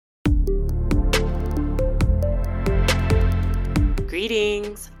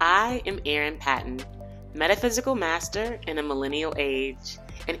Greetings, I am Erin Patten, metaphysical master in a millennial age,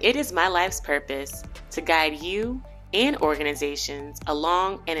 and it is my life's purpose to guide you and organizations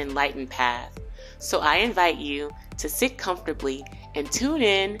along an enlightened path. So I invite you to sit comfortably and tune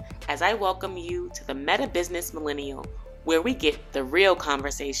in as I welcome you to the MetaBusiness Millennial, where we get the real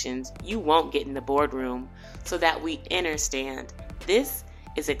conversations you won't get in the boardroom so that we understand this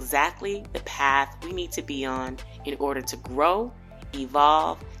is exactly the path we need to be on in order to grow,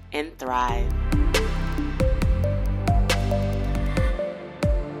 evolve, and thrive.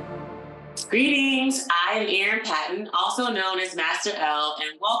 Greetings, I am Erin Patten, also known as Master L,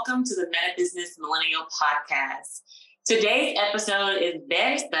 and welcome to the MetaBusiness Millennial Podcast. Today's episode is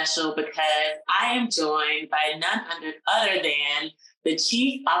very special because I am joined by none other than the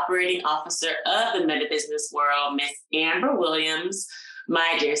Chief Operating Officer of the MetaBusiness world, Miss Amber Williams,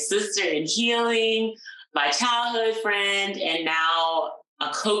 my dear sister in healing, my childhood friend, and now a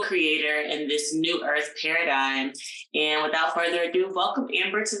co-creator in this new earth paradigm. And without further ado, welcome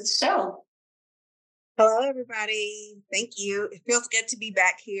Amber to the show. Hello, everybody. Thank you. It feels good to be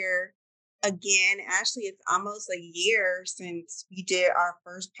back here again. Actually, it's almost a year since we did our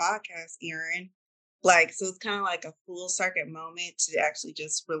first podcast, Erin. So it's kind of like a full circuit moment to actually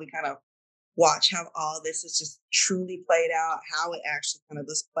just really kind of watch how all this is just truly played out, how it actually kind of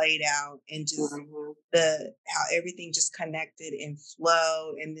just played out, and just how everything just connected and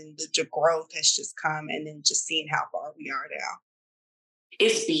flowed, and then the growth has just come, and then just seeing how far we are now.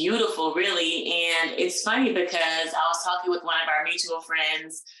 It's beautiful, really. And it's funny because I was talking with one of our mutual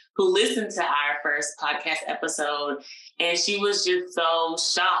friends who listened to our first podcast episode, and she was just so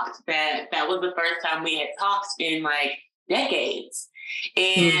shocked that that was the first time we had talked in like decades.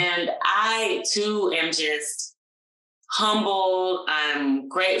 And I too am just humbled. I'm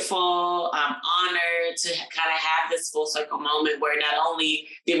grateful. I'm honored to kind of have this full circle moment where not only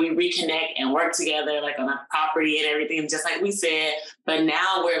did we reconnect and work together like on a property and everything, just like we said, but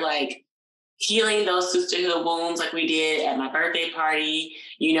now we're like healing those sisterhood wounds like we did at my birthday party.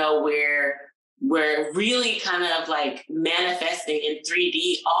 You know, we're really kind of like manifesting in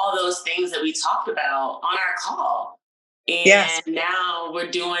 3D all those things that we talked about on our call. And Now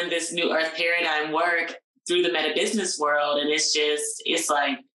we're doing this new earth paradigm work through the MetaBusiness world. And it's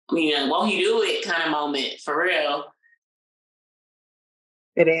like, you know, won't you do it kind of moment for real.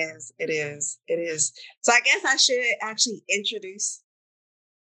 It is. So I guess I should actually introduce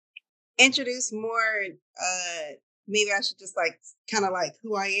more. Maybe I should just like kind of like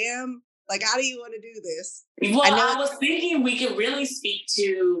who I am. Like, how do you want to do this? Well, I was thinking we could really speak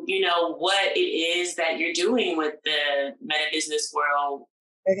to, you know, what it is that you're doing with the MetaBusiness world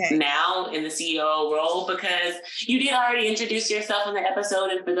now in the CEO role, because you did already introduce yourself in the episode.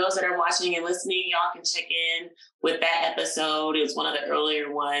 And for those that are watching and listening, y'all can check in with that episode. It was one of the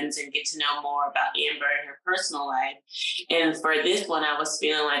earlier ones and get to know more about Amber and her personal life. And for this one, I was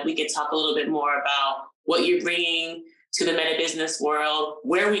feeling like we could talk a little bit more about what you're bringing to the MetaBusiness world,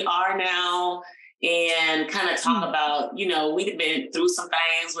 where we are now, and kind of talk about, you know, we've been through some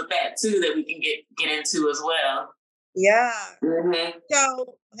things with that too that we can get into as well. Yeah.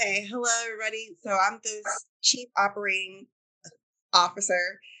 So, hey, hello everybody. So I'm the Chief Operating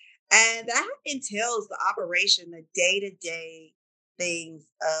Officer, and that entails the operation, the day-to-day things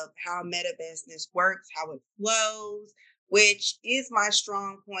of how MetaBusiness works, how it flows, which is my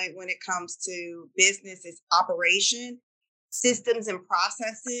strong point when it comes to business, is operation, systems and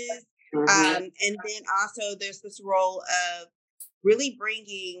processes. And then also there's this role of really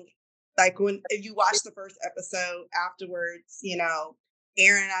bringing, like if you watch the first episode afterwards, you know,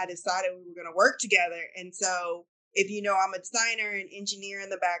 Erin and I decided we were going to work together. And so if you know, I'm a designer and engineer in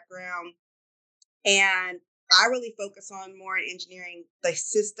the background, and I really focus on more in engineering, the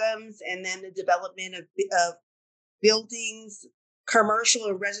systems, and then the development of buildings, commercial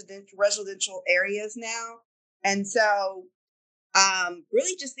and residential areas now. And so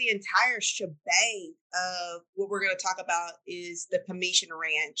really just the entire shebang of what we're going to talk about is the Commission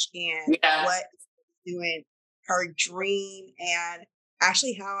Ranch and what is doing her dream, and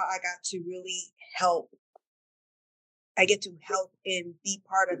actually how I got to really help. I get to help and be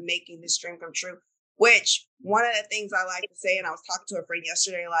part of making this dream come true, which one of the things I like to say, and I was talking to a friend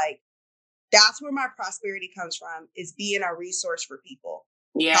yesterday, like, that's where my prosperity comes from, is being a resource for people.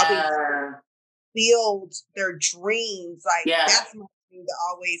 Helping build their dreams. Like, that's my dream, to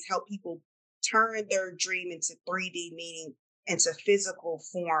always help people turn their dream into 3D, meaning into physical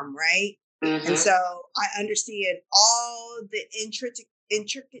form, right? And so I understand all the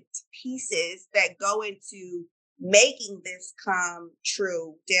intricate pieces that go into making this come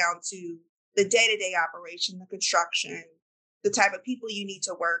true, down to the day-to-day operation, the construction, the type of people you need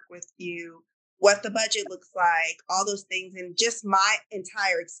to work with you, what the budget looks like, all those things. And just my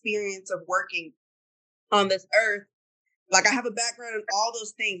entire experience of working on this earth, like I have a background in all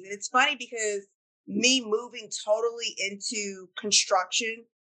those things. And it's funny because me moving totally into construction,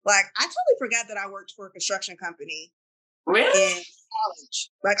 like I totally forgot that I worked for a construction company Really? in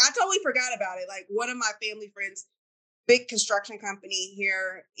college. Like I totally forgot about it. Like one of my family friends, big construction company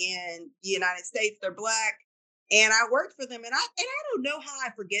here in the United States, they're Black. And I worked for them, and I don't know how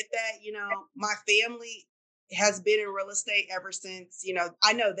I forget that. You know, my family has been in real estate ever since. You know,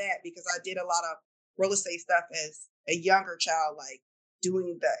 I know that because I did a lot of real estate stuff as a younger child, like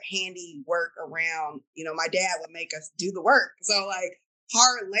doing the handy work around. You know, my dad would make us do the work, so like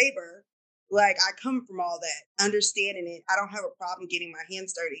hard labor. Like I come from all that, understanding it. I don't have a problem getting my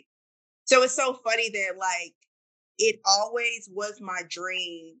hands dirty. So it's so funny that like it always was my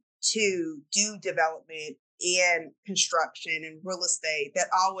dream to do development and construction and real estate. That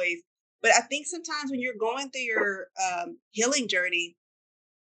always, but I think sometimes when you're going through your healing journey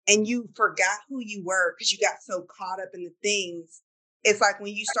and you forgot who you were because you got so caught up in the things, it's like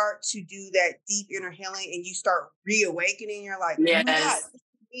when you start to do that deep inner healing and you start reawakening, you're like, oh my God, Yes. this is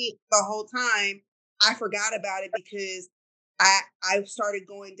me the whole time. I forgot about it because I started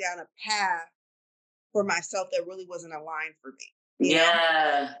going down a path for myself that really wasn't aligned for me, you know?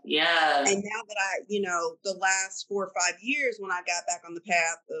 Yeah. Yeah. And now that the last 4 or 5 years when I got back on the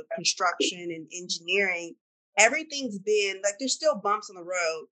path of construction and engineering, everything's been like, there's still bumps on the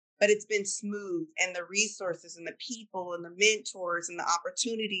road, but it's been smooth. And the resources and the people and the mentors and the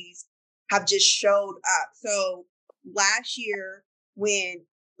opportunities have just showed up. So last year, when,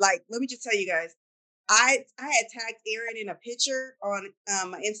 like, let me just tell you guys, I had tagged Erin in a picture on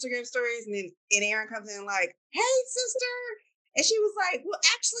my Instagram stories, and then Erin comes in like, "Hey, sister," and she was like, "Well,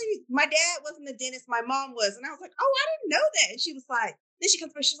 actually, my dad wasn't a dentist, my mom was," and I was like, "Oh, I didn't know that." And she was like, then she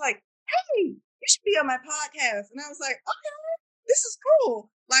comes back, she's like, "Hey, you should be on my podcast," and I was like, "Okay, this is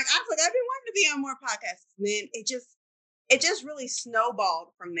cool." Like I was like, I've been wanting to be on more podcasts, and then it just really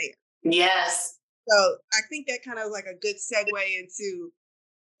snowballed from there. Yes. So I think that kind of like a good segue into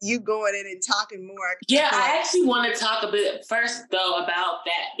you going in and talking more. I Yeah, feel I like. actually want to talk a bit first though about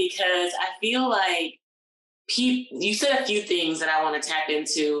that because I feel like you said a few things that I want to tap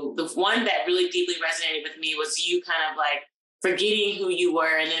into. The one that really deeply resonated with me was you kind of like forgetting who you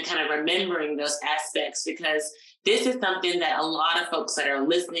were and then kind of remembering those aspects because this is something that a lot of folks that are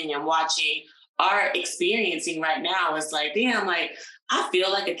listening and watching are experiencing right now. It's like, damn, like I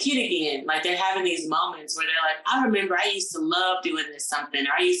feel like a kid again. Like they're having these moments where they're like, I remember I used to love doing this something, or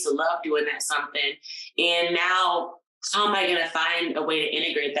I used to love doing that something. And now how am I going to find a way to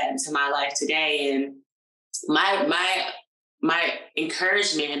integrate that into my life today? And my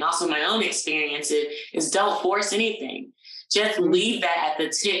encouragement and also my own experience is don't force anything. Just leave that at the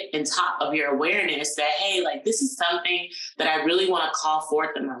tip and top of your awareness that, hey, like this is something that I really want to call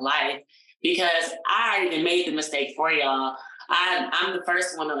forth in my life because I even made the mistake for y'all. I'm the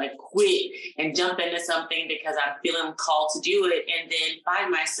first one to like quit and jump into something because I'm feeling called to do it and then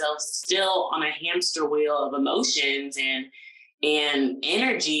find myself still on a hamster wheel of emotions and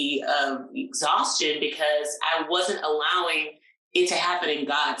energy of exhaustion because I wasn't allowing it to happen in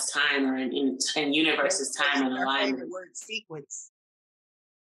God's time or in universe's time and Our favorite alignment. word, sequence,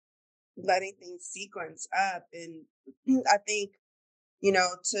 letting things sequence up. And I think,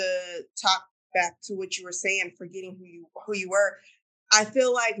 to talk back to what you were saying, forgetting who you were, I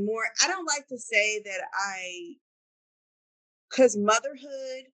feel like more, I don't like to say that because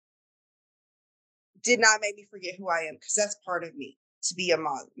motherhood did not make me forget who I am, because that's part of me to be a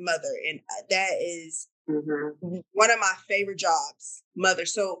mother. And that is one of my favorite jobs, mother.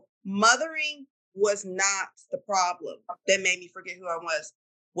 So mothering was not the problem that made me forget who I was.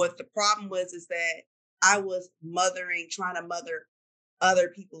 What the problem was is that I was trying to mother other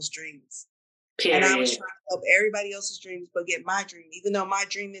people's dreams. And I was Period. trying to help everybody else's dreams, but get my dream, even though my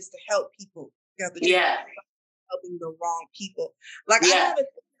dream is to help people. Got the dream Yeah. of helping the wrong people. Like I Yeah. have a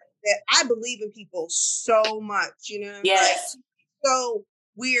that I believe in people so much, like Yes. so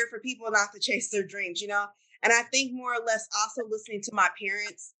weird for people not to chase their dreams, And I think more or less also listening to my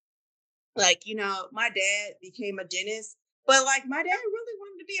parents, like, my dad became a dentist, but like my dad really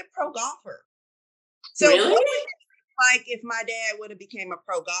wanted to be a pro golfer. So what Really? would it be like if my dad would have became a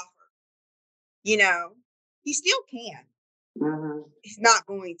pro golfer? He still can. He's not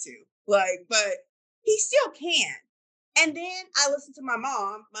going to, but he still can. And then I listen to my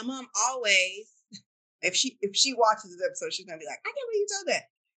mom. My mom always, if she watches this episode, she's gonna be like, I can't believe you told that.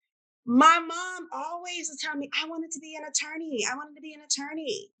 my mom always was telling me I wanted to be an attorney. I wanted to be an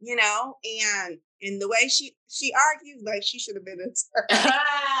attorney, and in the way she argued, like she should have been an attorney.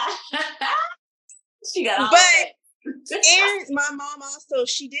 She got all of But it. and my mom also,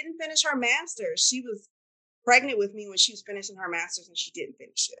 she didn't finish her master's. She was pregnant with me when she was finishing her master's and she didn't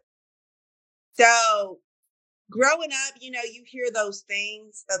finish it. So growing up, you hear those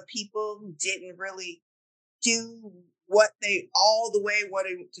things of people who didn't really do what they all the way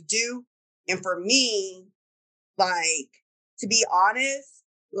wanted to do. And for me, like, to be honest,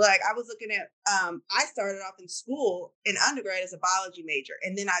 like I was looking at, I started off in school in undergrad as a biology major.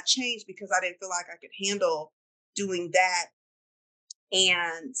 And then I changed because I didn't feel like I could handle doing that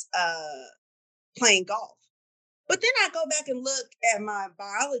and playing golf. But then I go back and look at my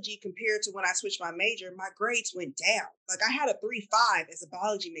biology compared to when I switched my major, my grades went down. Like I had a 3.5 as a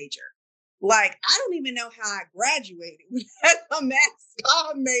biology major. Like I don't even know how I graduated as a math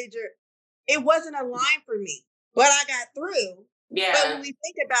comm major. It wasn't a line for me, but I got through. Yeah. But when we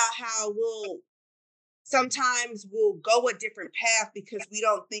think about how sometimes we'll go a different path because we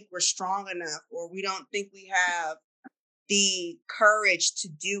don't think we're strong enough or we don't think we have the courage to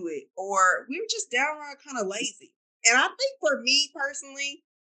do it, or we were just downright kind of lazy. And I think for me personally,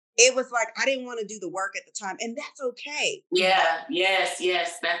 it was like I didn't want to do the work at the time, and that's okay. Yeah, yes,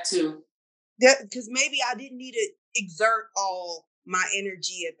 that too. Because maybe I didn't need to exert all my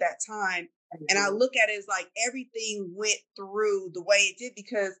energy at that time. Mm-hmm. And I look at it as like everything went through the way it did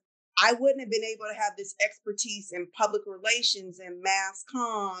because I wouldn't have been able to have this expertise in public relations and mass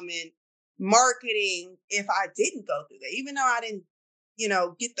comm and marketing if I didn't go through that. Even though I didn't,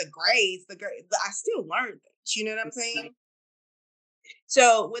 get the grades, I still learned things. You know what I'm saying?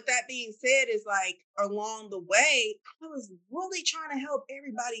 So with that being said, is like along the way, I was really trying to help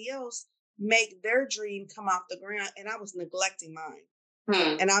everybody else make their dream come off the ground, and I was neglecting mine.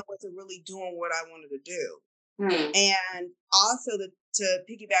 And I wasn't really doing what I wanted to do. And also to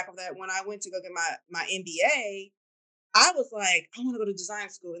piggyback on that, when I went to go get my MBA, I was like, I want to go to design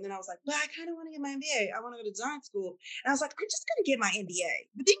school. And then I was like, but I kind of want to get my MBA. I want to go to design school. And I was like, I'm just going to get my MBA.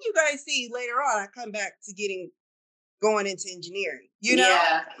 But then you guys see later on, I come back to going into engineering,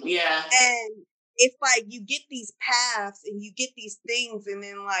 Yeah. And it's like you get these paths and you get these things. And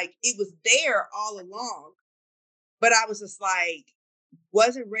then like, it was there all along. But I was just like,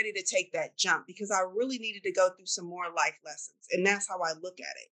 wasn't ready to take that jump because I really needed to go through some more life lessons. And that's how I look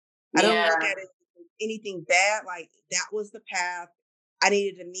at it. I don't look at it as anything bad. Like that was the path. I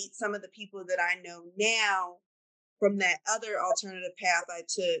needed to meet some of the people that I know now from that other alternative path I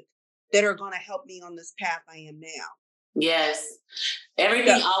took that are going to help me on this path I am now. Yes.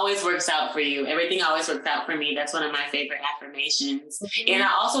 Everything always works out for you. Everything always works out for me. That's one of my favorite affirmations. Mm-hmm. And I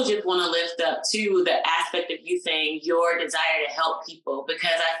also just want to lift up too the aspect of you saying your desire to help people,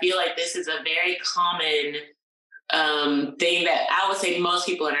 because I feel like this is a very common thing that I would say most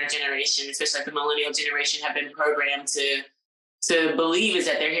people in our generation, especially like the millennial generation, have been programmed to believe is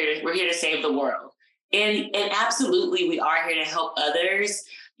that we're here to save the world. And absolutely we are here to help others,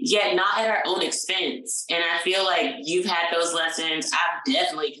 yet not at our own expense. And I feel like you've had those lessons. I've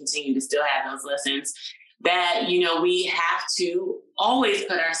definitely continued to still have those lessons that, we have to always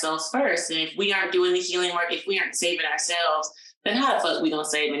put ourselves first. And if we aren't doing the healing work, if we aren't saving ourselves, then how the fuck are we going to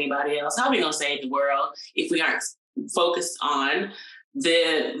save anybody else? How are we going to save the world if we aren't focused on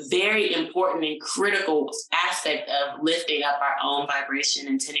the very important and critical aspect of lifting up our own vibration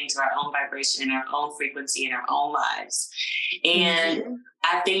and tending to our own vibration and our own frequency in our own lives? And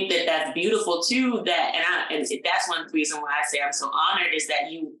I think that that's beautiful too. And that's one reason why I say I'm so honored is that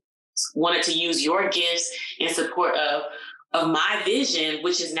you wanted to use your gifts in support of my vision,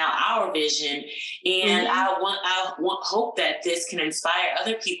 which is now our vision. And I hope that this can inspire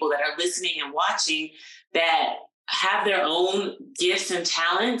other people that are listening and watching that have their own gifts and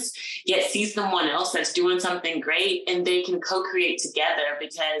talents, yet see someone else that's doing something great and they can co-create together,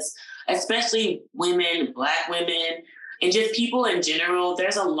 because especially women, Black women, and just people in general,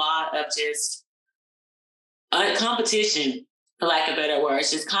 there's a lot of just competition, for lack of better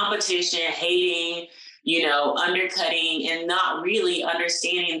words, just competition, hating, undercutting, and not really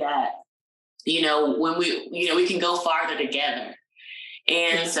understanding that, when we can go farther together.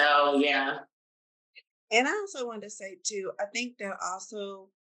 And so, yeah. And I also wanted to say too, I think that also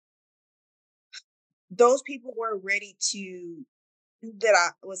those people were ready that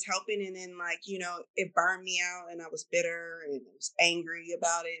I was helping, and then like, it burned me out and I was bitter and I was angry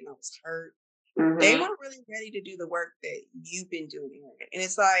about it and I was hurt. They weren't really ready to do the work that you've been doing. And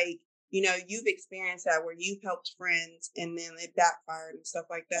it's like, you've experienced that where you've helped friends and then it backfired and stuff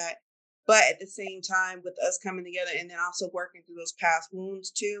like that. But at the same time, with us coming together and then also working through those past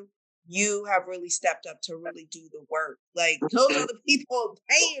wounds too, you have really stepped up to really do the work. Like those are the people,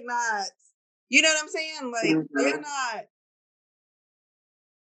 they not, you know what I'm saying? Like they're not,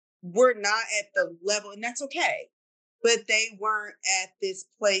 we're not at the level, and that's okay. But they weren't at this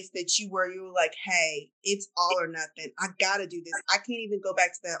place that you were, you were like, hey, it's all or nothing. I gotta do this. I can't even go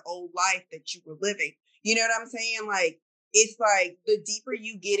back to that old life that you were living. You know what I'm saying? Like, it's like the deeper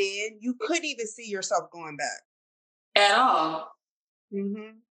you get in, you couldn't even see yourself going back. At all.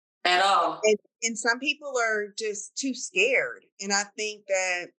 Mm-hmm. At all. And some people are just too scared. And I think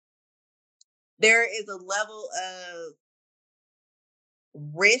that there is a level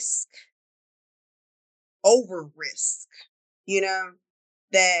of risk over risk, you know,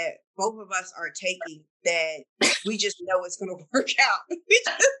 that both of us are taking, that we just know it's going to work out. It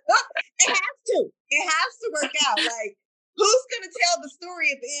has to. It has to work out. Like, who's going to tell the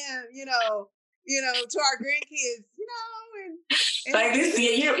story at the end, to our grandkids, and like this,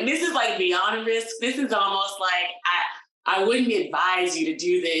 this is like beyond risk. This is almost like I wouldn't advise you to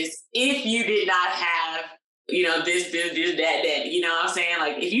do this if you did not have, this, that. You know what I'm saying?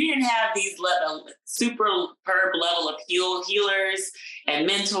 Like if you didn't have these superb level of healers and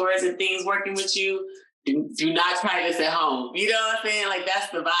mentors and things working with you, do not try this at home. You know what I'm saying? Like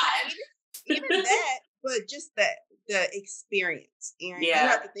that's the vibe. Even that, but just the experience, Erin. You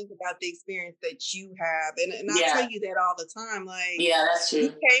have to think about the experience that you have. And I tell you that all the time. Like, that's true. You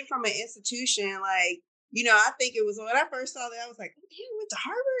came from an institution, like, I think it was when I first saw that, I was like, oh, you went to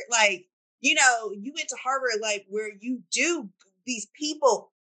Harvard? Like, you went to Harvard, like where you do, these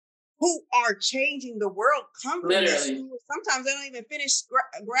people who are changing the world come from these schools. Sometimes they don't even finish,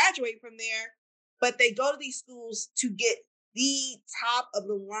 graduate from there, but they go to these schools to get the top of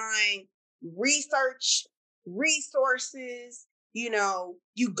the line research, resources. You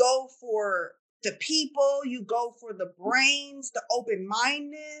go for the people, you go for the brains, the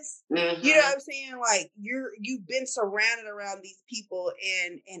open-mindedness. Mm-hmm. You know what I'm saying? Like you've been surrounded around these people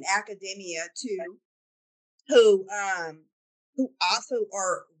in academia too, who also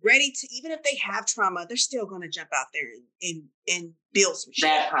are ready to, even if they have trauma, they're still going to jump out there and build some shit.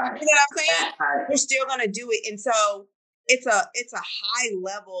 That part. You know what I'm saying? That part. They're still going to do it. And so it's a high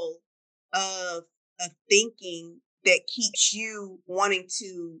level of thinking that keeps you wanting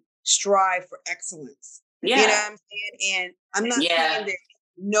to strive for excellence. Yeah. You know what I'm saying? And I'm not saying that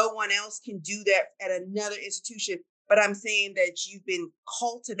no one else can do that at another institution, but I'm saying that you've been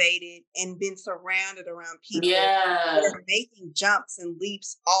cultivated and been surrounded around people that are making jumps and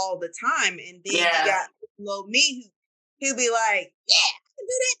leaps all the time. And then you got little me who'll be like, yeah, I can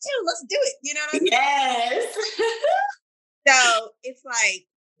do that too. Let's do it. You know what I'm saying? Yes. So it's like,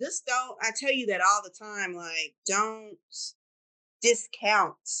 I tell you that all the time, like, don't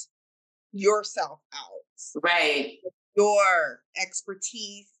discount yourself out. Right. Your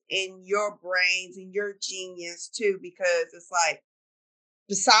expertise and your brains and your genius too, because it's like,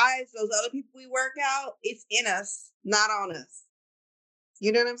 besides those other people we work out, it's in us, not on us.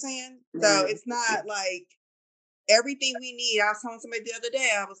 You know what I'm saying? Mm-hmm. So it's not like everything we need. I was telling somebody the other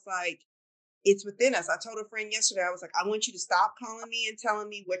day, I was like, it's within us. I told a friend yesterday, I was like, I want you to stop calling me and telling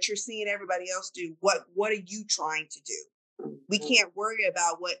me what you're seeing everybody else do. What are you trying to do? We can't worry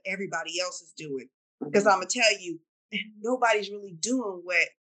about what everybody else is doing, because I'm going to tell you, nobody's really doing what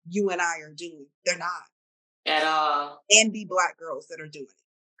you and I are doing. They're not. At all. And be Black girls that are doing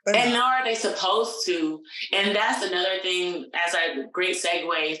it. And nor are they supposed to. And that's another thing, as a great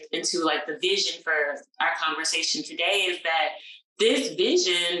segue into like the vision for our conversation today, is that this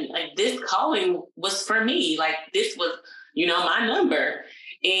vision, like this calling was for me. Like this was, my number.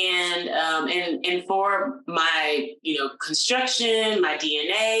 And for my, construction, my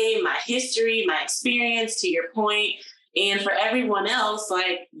DNA, my history, my experience, to your point, and for everyone else,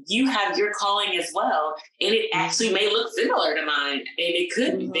 like you have your calling as well. And it actually may look similar to mine, and it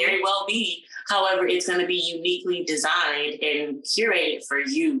could very well be. However, it's going to be uniquely designed and curated for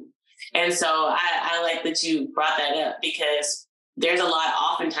you. And so I like that you brought that up, because there's a lot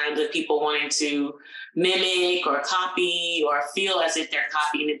oftentimes of people wanting to mimic or copy or feel as if they're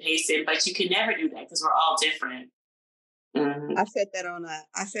copying and pasting, but you can never do that because we're all different. Mm-hmm. I said that on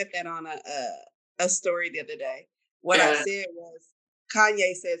a story the other day. What I said was,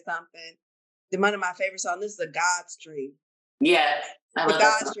 Kanye said something. One of my favorite songs, this is a God stream. Yeah. The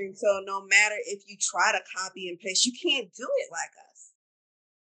God stream. So no matter if you try to copy and paste, you can't do it like us.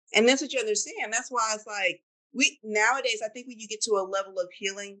 And that's what you understand. That's why it's like, nowadays, I think when you get to a level of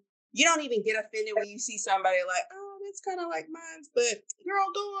healing, you don't even get offended when you see somebody like, oh, that's kind of like mine, but girl,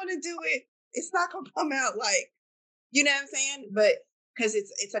 go on and do it. It's not going to come out like, you know what I'm saying? But because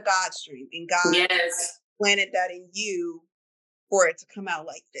it's a God stream, and God planted that in you for it to come out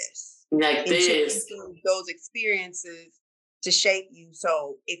like this. Like And this. those experiences to shape you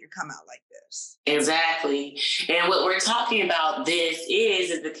so it could come out like this. Exactly. And what we're talking about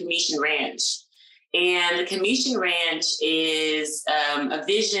is the Commission Ranch. And the Commission Ranch is a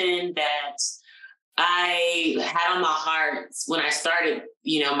vision that I had on my heart when I started,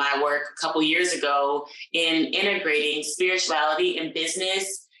 my work a couple years ago in integrating spirituality and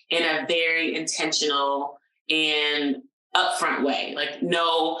business in a very intentional and upfront way, like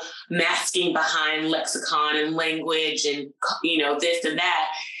no masking behind lexicon and language and, this and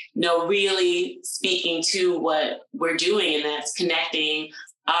that. No, really speaking to what we're doing, and that's connecting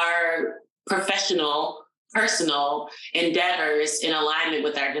our professional, personal endeavors in alignment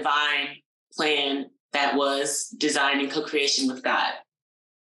with our divine plan that was designed in co-creation with God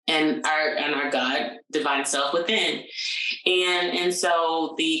and our God divine self within. And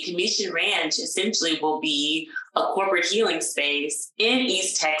so the Commission Ranch essentially will be a corporate healing space in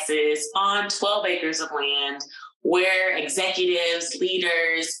East Texas on 12 acres of land where executives,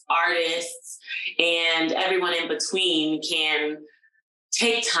 leaders, artists, and everyone in between can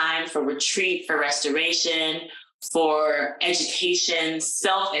take time for retreat, for restoration, for education,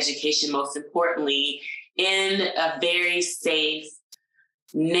 self-education, most importantly, in a very safe,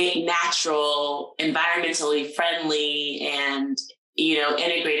 natural, environmentally friendly, and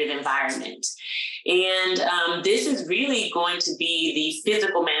integrated environment. And this is really going to be the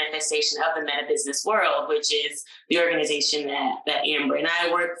physical manifestation of the MetaBusiness world, which is the organization that Amber and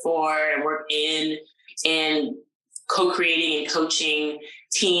I work for and work in, and co-creating and coaching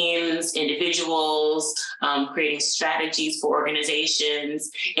teams, individuals, creating strategies for organizations.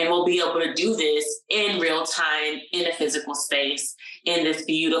 And we'll be able to do this in real time in a physical space in this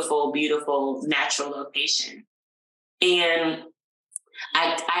beautiful, beautiful natural location. And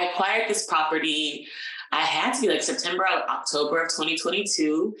I acquired this property, I had to be like September or October of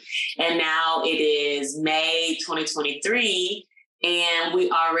 2022. And now it is May 2023. And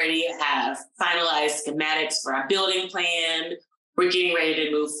we already have finalized schematics for our building plan. We're getting ready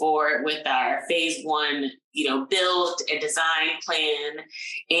to move forward with our phase 1, build and design plan.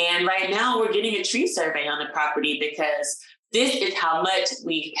 And right now we're getting a tree survey on the property because this is how much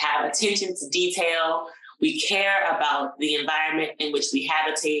we have attention to detail. We care about the environment in which we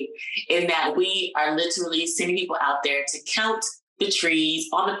habitate, in that we are literally sending people out there to count the trees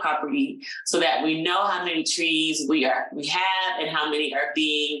on the property so that we know how many trees we have and how many are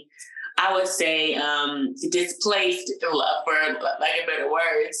being, I would say, displaced, for lack of better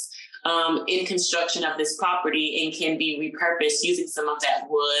words, in construction of this property, and can be repurposed using some of that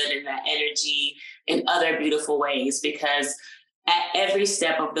wood and that energy in other beautiful ways. Because at every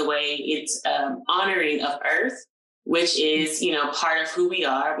step of the way, it's honoring of Earth, which is, part of who we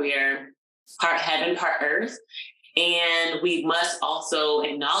are. We are part heaven, part earth. And we must also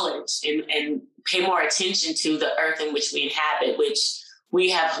acknowledge and pay more attention to the earth in which we inhabit, which we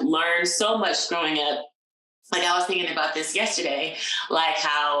have learned so much growing up. Like, I was thinking about this yesterday, like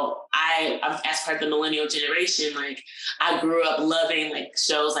how I'm as part of the millennial generation, like I grew up loving like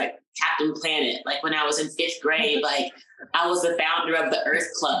shows like Captain Planet. Like when I was in 5th grade, like I was the founder of the Earth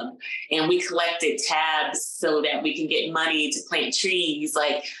Club, and we collected tabs so that we can get money to plant trees.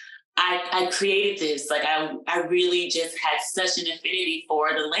 Like I created this, like I really just had such an affinity for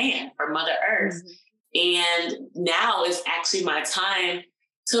the land, for Mother Earth. Mm-hmm. And now is actually my time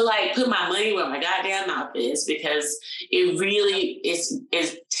to like put my money where my goddamn mouth is, because it really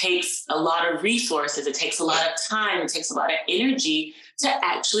it takes a lot of resources. It takes a lot of time. It takes a lot of energy to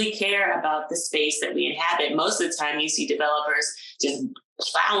actually care about the space that we inhabit. Most of the time you see developers just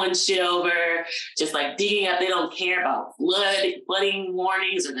plowing shit over, just like digging up. They don't care about flooding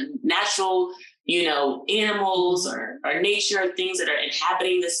warnings or the natural, animals or nature, ththings that are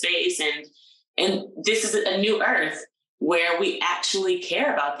inhabiting the space. And this is a new earth where we actually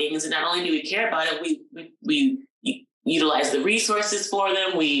care about things. And not only do we care about it, we utilize the resources for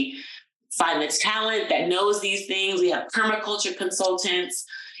them. We find the talent that knows these things. We have permaculture consultants,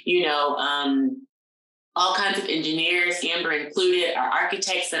 all kinds of engineers, Amber included, our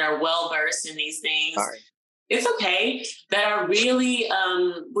architects that are well-versed in these things. Sorry. It's okay, that are really,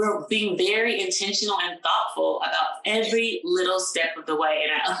 we're being very intentional and thoughtful about every little step of the way.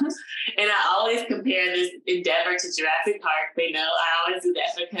 And I always compare this endeavor to Jurassic Park. They know I always do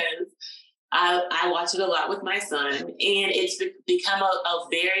that because I watch it a lot with my son, and it's become a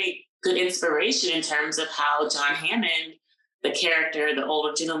very good inspiration in terms of how John Hammond the character, the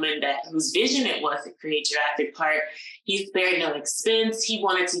older gentleman that whose vision it was to create Jurassic Park, he spared no expense. He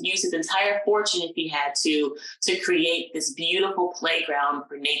wanted to use his entire fortune if he had to create this beautiful playground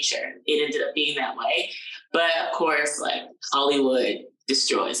for nature. It ended up being that way. But of course, like Hollywood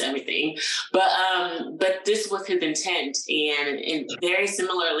destroys everything. But this was his intent. And very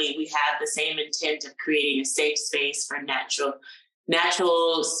similarly, we have the same intent of creating a safe space for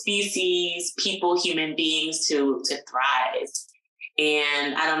natural species, people, human beings to thrive.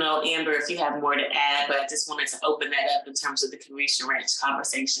 And I don't know, Amber, if you have more to add, but I just wanted to open that up in terms of the Carisha Ranch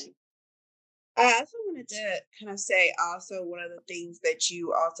conversation. I also wanted to kind of say also one of the things that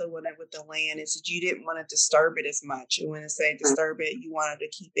you also wanted with the land is that you didn't want to disturb it as much. You want to say disturb it, you wanted to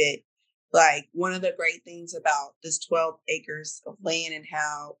keep it like one of the great things about this 12 acres of land and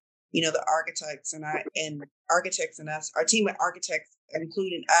how, you know, the architects and us, our team of architects,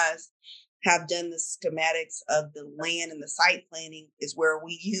 including us, have done the schematics of the land and the site planning is where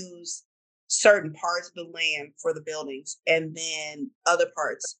we use certain parts of the land for the buildings, and then other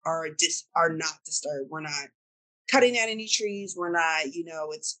parts are not disturbed. We're not cutting down any trees. We're not, you know,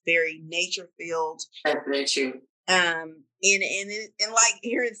 it's very nature filled. That's very true. And like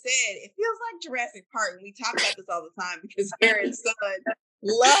Erin said, it feels like Jurassic Park. And we talk about this all the time because Erin's son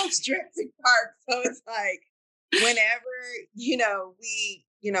loves Jurassic Park. So it's like whenever, you know,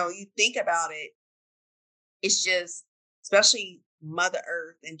 you think about it, it's just, especially Mother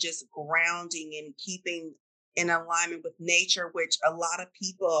Earth and just grounding and keeping in alignment with nature, which a lot of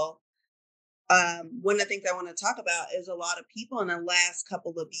people, one of the things I want to talk about is a lot of people in the last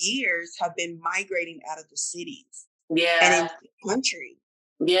couple of years have been migrating out of the cities and into the country.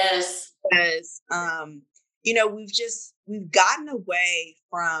 Yes. Because, you know, we've gotten away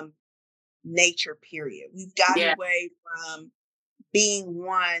from nature, period. We've gotten away from being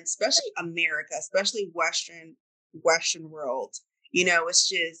one, especially America, especially Western world. You know, it's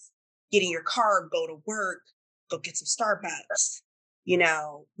just get in your car, go to work, go get some Starbucks. You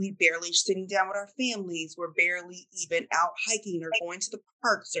know, we barely sitting down with our families. We're barely even out hiking or going to the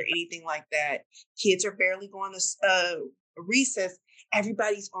parks or anything like that. Kids are barely going to recess.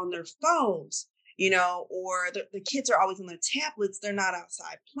 Everybody's on their phones, you know, or the kids are always on their tablets. They're not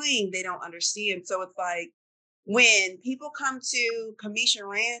outside playing. They don't understand. So it's like when people come to Carisha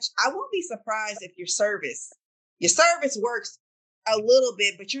Ranch, I won't be surprised if your service works a little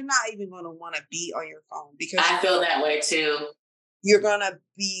bit, but you're not even going to want to be on your phone because I feel that way too.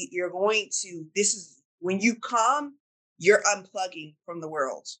 This is when you come, you're unplugging from the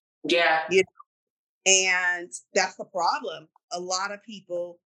world. Yeah. You know? And that's the problem. A lot of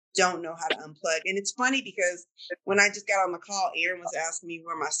people don't know how to unplug. And it's funny because when I just got on the call, Erin was asking me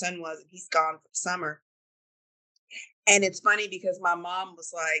where my son was, and he's gone for the summer. And it's funny because my mom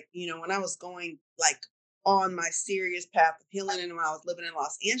was like, you know, when I was going like on my serious path of healing and when I was living in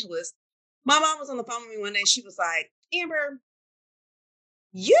Los Angeles, my mom was on the phone with me one day. She was like, Amber,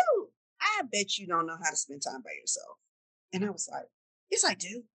 I bet you don't know how to spend time by yourself. And I was like, yes, I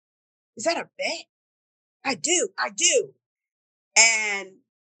do. Is that a bet? I do. And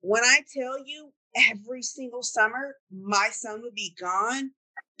when I tell you every single summer, my son would be gone.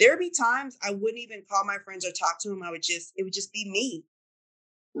 There'd be times I wouldn't even call my friends or talk to them. It would just be me.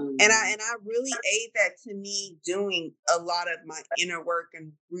 Mm-hmm. And I really ate that to me doing a lot of my inner work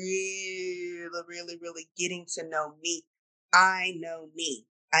and really, really, really getting to know me. I know me.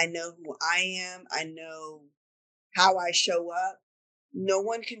 I know who I am. I know how I show up. No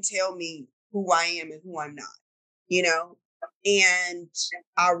one can tell me who I am and who I'm not, you know? And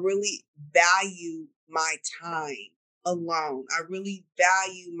I really value my time alone. I really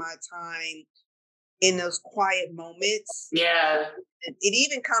value my time in those quiet moments. Yeah. It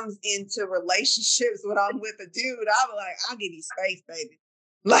even comes into relationships when I'm with a dude. I'm like, I'll give you space, baby.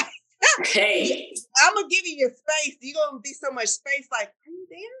 Like, hey, I'm gonna give you your space. You're gonna be so much space. Like, are you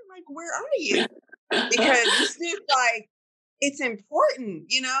there? Like, where are you? Because it's just like, it's important,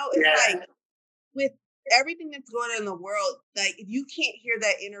 you know? It's like with everything that's going on in the world, like if you can't hear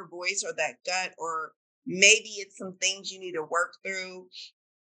that inner voice or that gut, or maybe it's some things you need to work through,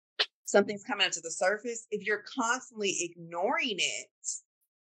 something's coming up to the surface. If you're constantly ignoring it,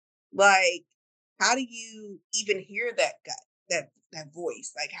 like, how do you even hear that gut, that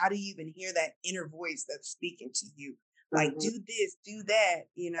voice? Like, how do you even hear that inner voice that's speaking to you? Like, do this, do that,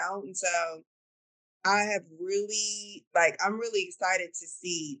 you know? And so I have really, like, I'm really excited to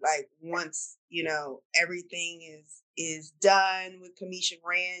see, like, once, you know, everything is done with Carisha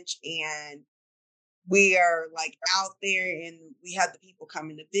Ranch and we are like out there and we have the people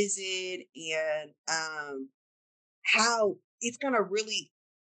coming to visit, and how it's going to really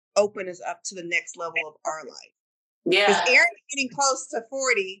open us up to the next level of our life. Because Yeah. Erin's getting close to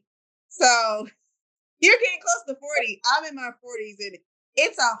 40. So you're getting close to 40. I'm in my 40s, and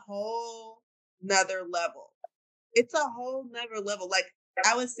it's a whole nother level. It's a whole nother level. Like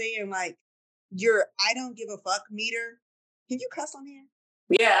I was saying, like your I don't give a fuck meter. Can you cuss on here?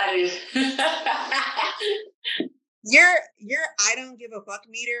 Yeah, I do. Your I don't give a fuck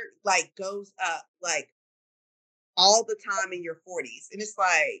meter like goes up like all the time in your 40s. And it's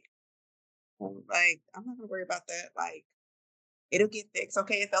like I'm not gonna worry about that. Like it'll get fixed.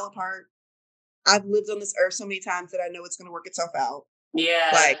 Okay, it fell apart. I've lived on this earth so many times that I know it's gonna work itself out.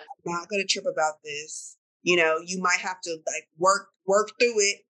 Yeah. Like, I'm not gonna trip about this. You know, you might have to like work through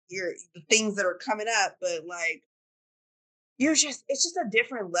it, the things that are coming up, but like it's just a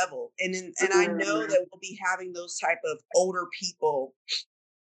different level. And I know that we'll be having those type of older people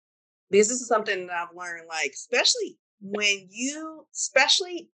because this is something that I've learned, like, especially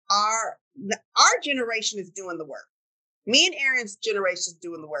especially our generation is doing the work. Me and Erin's generation is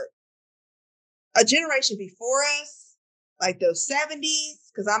doing the work. A generation before us, like those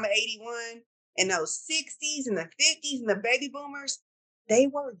 70s, because I'm an 81, and those 60s and the 50s and the baby boomers, they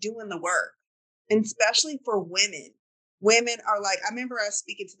were doing the work. And especially for women. Women are like, I remember I was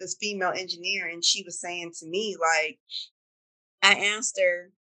speaking to this female engineer, and she was saying to me, like, I asked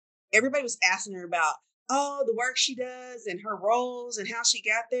her, everybody was asking her about, oh, the work she does and her roles and how she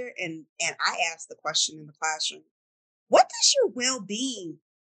got there. And I asked the question in the classroom, what does your well-being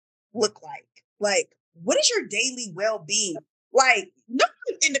look like? Like, what is your daily well-being? Like, no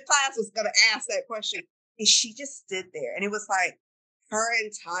one in the class was going to ask that question. And she just stood there. And it was like her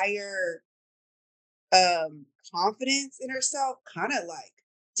entire confidence in herself kind of like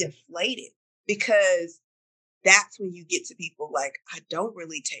deflated, because that's when you get to people like, I don't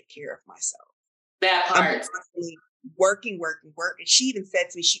really take care of myself. That I'm part. constantly working. And she even said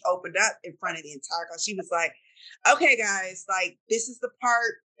to me, she opened up in front of the entire class. She was like, okay, guys, like this is the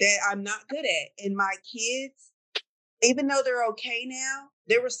part that I'm not good at. And my kids, even though they're okay now,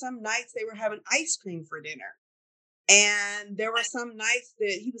 there were some nights they were having ice cream for dinner. And there were some nights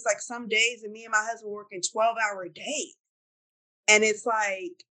that he was like, some days that me and my husband were working 12-hour days. And it's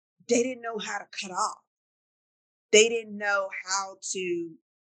like, they didn't know how to cut off. They didn't know how to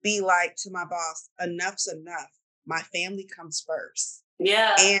be like to my boss, enough's enough. My family comes first.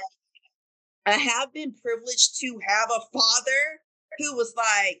 Yeah. And I have been privileged to have a father who was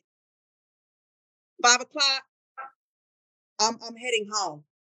like, 5 o'clock, I'm heading home.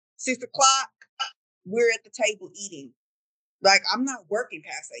 6 o'clock, we're at the table eating. Like, I'm not working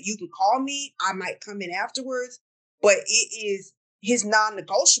past that. You can call me. I might come in afterwards, but it is his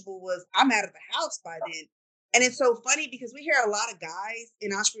non-negotiable was I'm out of the house by then. And it's so funny because we hear a lot of guys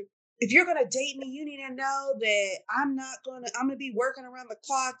in entrepreneur. If you're gonna date me, you need to know that I'm gonna be working around the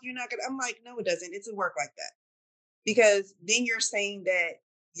clock. You're not gonna. I'm like, no, it doesn't. It doesn't work like that. Because then you're saying that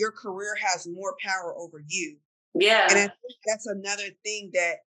your career has more power over you. Yeah. And I think that's another thing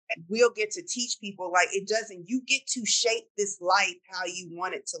that we'll get to teach people. Like, it doesn't, you get to shape this life how you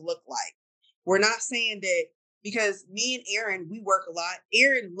want it to look like. We're not saying that because me and Erin, we work a lot.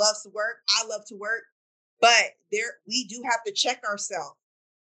 Erin loves to work. I love to work. But we do have to check ourselves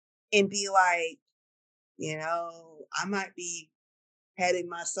and be like, I might be heading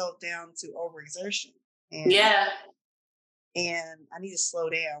myself down to overexertion. And I need to slow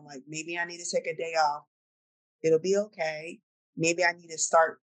down. Like, maybe I need to take a day off. It'll be okay. Maybe I need to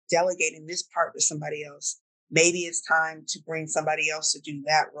start delegating this part to somebody else. Maybe it's time to bring somebody else to do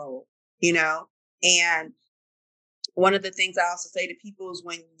that role, And one of the things I also say to people is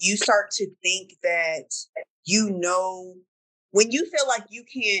when you start to think that, when you feel like you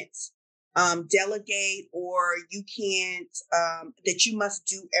can't delegate or you can't, that you must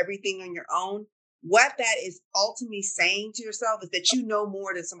do everything on your own, what that is ultimately saying to yourself is that you know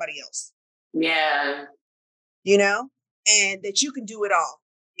more than somebody else. Yeah. And that you can do it all.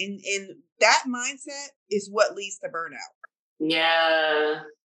 And that mindset is what leads to burnout. Yeah.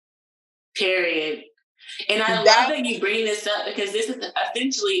 Period. And I love that you bring this up because this is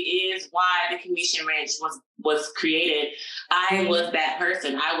essentially is why the commission ranch was created. I was that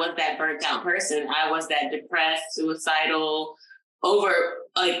person. I was that burnt out person. I was that depressed, suicidal,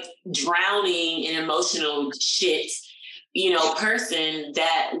 drowning in emotional shit, person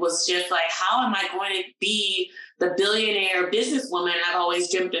that was just like, how am I going to be the billionaire businesswoman I've always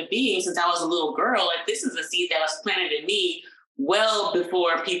dreamt of being since I was a little girl? Like, this is a seed that was planted in me well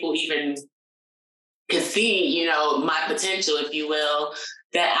before people even could see, my potential, if you will,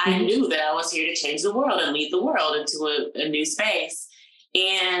 that I knew that I was here to change the world and lead the world into a new space.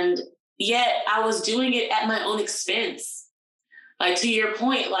 And yet I was doing it at my own expense. Like, to your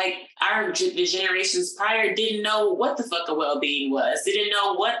point, like the generations prior didn't know what the fuck a well-being was, didn't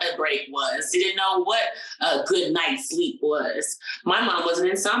know what a break was, didn't know what a good night's sleep was. My mom was an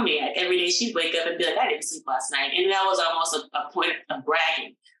insomniac. Every day she'd wake up and be like, I didn't sleep last night. And that was almost a point of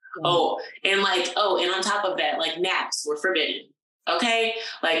bragging. And on top of that, like naps were forbidden. Okay.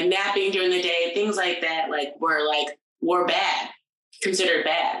 Like napping during the day, things like that, were bad, considered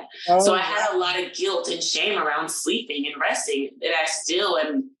bad. So I had a lot of guilt and shame around sleeping and resting that I still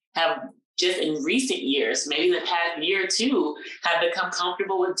have just in recent years, maybe in the past year or two, have become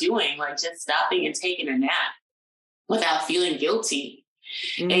comfortable with doing, like just stopping and taking a nap without feeling guilty.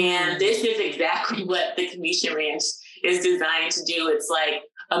 And this is exactly what the Kamisha Ranch is designed to do. It's like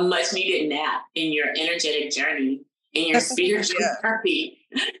a much needed nap in your energetic journey, in your spiritual journey.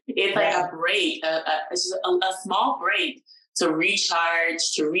 It's like a break, a small break to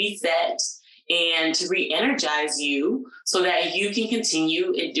recharge, to reset, and to re-energize you so that you can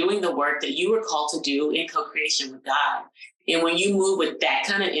continue in doing the work that you were called to do in co-creation with God. And when you move with that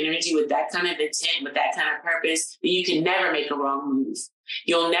kind of energy, with that kind of intent, with that kind of purpose, then you can never make a wrong move.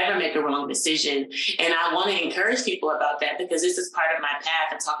 You'll never make a wrong decision. And I want to encourage people about that, because this is part of my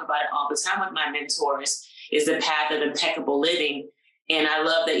path. I talk about it all the time with my mentors, is the path of impeccable living. And I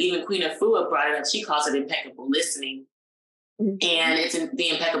love that even Queen Afua brought it up. She calls it impeccable listening. And it's the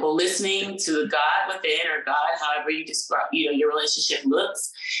impeccable listening to the God within, or God, however you describe, your relationship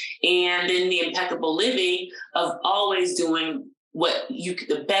looks. And then the impeccable living of always doing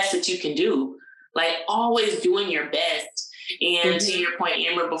the best that you can do, like always doing your best. And to your point,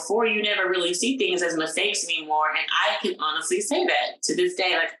 Amber, before, you never really see things as mistakes anymore. And I can honestly say that to this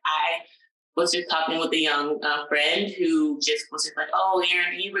day. Like, I was just talking with a young friend who just was just like, oh,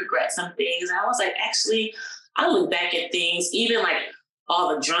 Erin, you regret some things. And I was like, actually, I look back at things, even like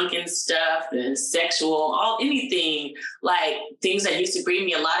all the drunken stuff, the sexual, anything, like things that used to bring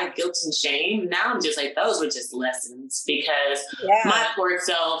me a lot of guilt and shame. Now I'm just like, those were just lessons, because my poor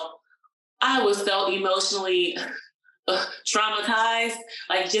self, I was so emotionally traumatized,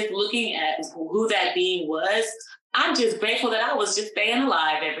 like just looking at who that being was. I'm just grateful that I was just staying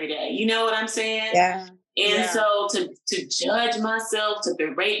alive every day. You know what I'm saying? Yeah. And so to judge myself, to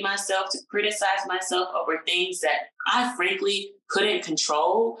berate myself, to criticize myself over things that I frankly couldn't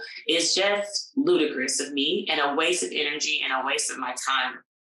control is just ludicrous of me, and a waste of energy and a waste of my time.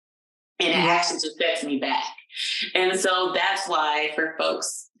 And it actually just sets me back. And so that's why, for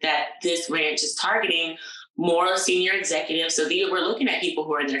folks that this ranch is targeting, more senior executives. So we're looking at people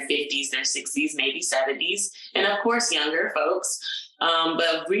who are in their 50s, their 60s, maybe 70s, and of course, younger folks.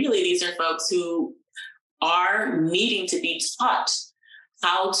 But really, these are folks who are needing to be taught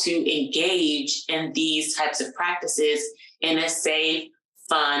how to engage in these types of practices in a safe,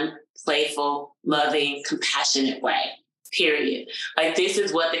 fun, playful, loving, compassionate way, period. Like, this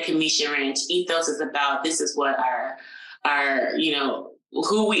is what the Kamisha Ranch ethos is about. This is what our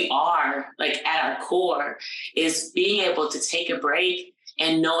who we are, like at our core, is being able to take a break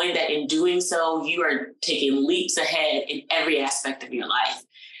and knowing that in doing so, you are taking leaps ahead in every aspect of your life.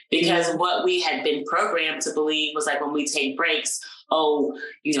 Because what we had been programmed to believe was like, when we take breaks,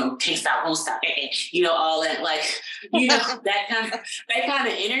 can't stop, won't stop, all that, that kind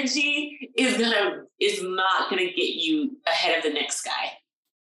of energy is not gonna get you ahead of the next guy.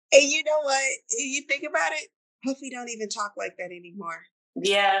 And you know what? You think about it, Puffy don't even talk like that anymore.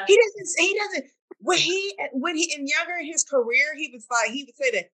 Yeah. He doesn't. When he in younger in his career, he would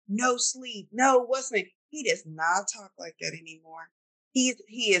say that no sleep, no what's name. He does not talk like that anymore. He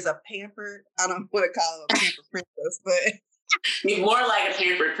is a pampered, I don't want to call him a pampered princess, but he's more like a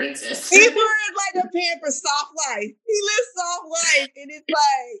pampered princess. He's more like a pampered soft life. He lives soft life, and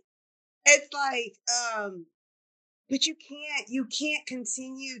it's like, but you can't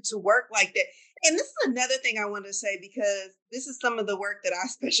continue to work like that. And this is another thing I want to say, because this is some of the work that I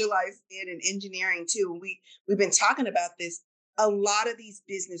specialize in engineering too. And we've been talking about this. A lot of these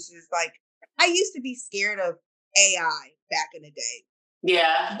businesses, like, I used to be scared of AI back in the day.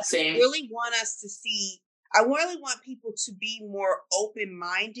 Yeah, same. I really want people to be more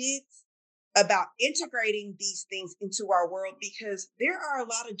open-minded about integrating these things into our world, because there are a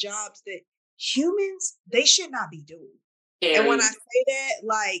lot of jobs that humans, they should not be doing. And when I say that,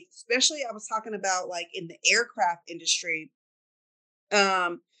 like, especially I was talking about like in the aircraft industry,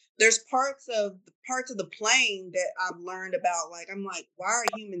 there's parts of the plane that I've learned about. Like, I'm like, why are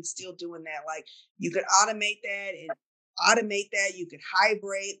humans still doing that? Like, you could automate that. You could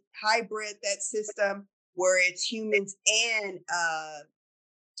hybrid that system where it's humans and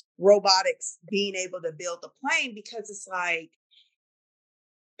robotics being able to build the plane, because it's like,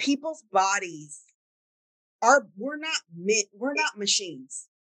 people's bodies we're not machines.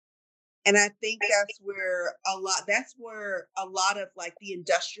 And I think that's where a lot of like the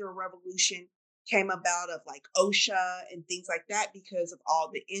industrial revolution came about, of like OSHA and things like that, because of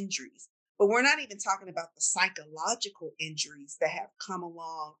all the injuries. But we're not even talking about the psychological injuries that have come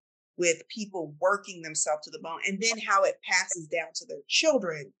along with people working themselves to the bone, and then how it passes down to their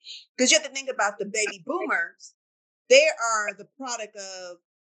children. Because you have to think about the baby boomers. They are the product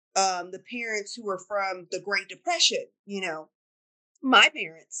of the parents who were from the Great Depression. My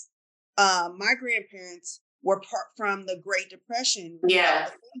parents, my grandparents were from the Great Depression. Yeah.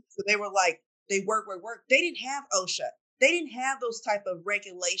 So they were like, they work. They didn't have OSHA. They didn't have those type of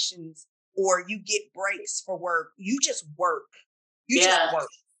regulations, or you get breaks for work. You just work. You just work.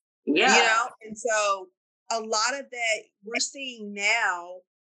 Yeah. And so a lot of that we're seeing now,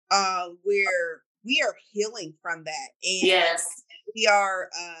 where we are healing from that, and Yes. we are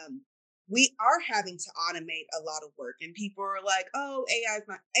having to automate a lot of work, and people are like, "Oh, AI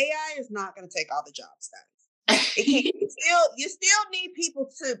is not going to take all the jobs, guys. It can't. You still need people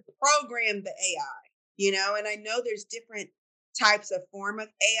to program the AI, And I know there's different types of form of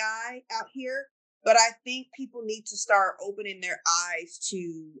AI out here, but I think people need to start opening their eyes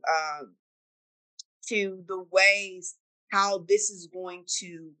to the ways how this is going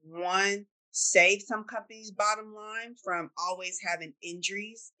to, one, save some companies' bottom line from always having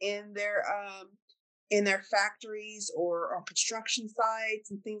injuries in their factories or on construction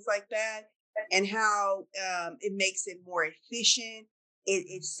sites and things like that, and how it makes it more efficient.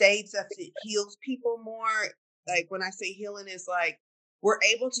 It saves us. It heals people more. Like when I say healing, is like we're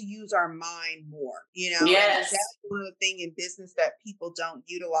able to use our mind more. Yes. And that's one of the things in business that people don't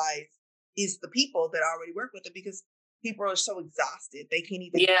utilize, is the people that already work with it, because people are so exhausted they can't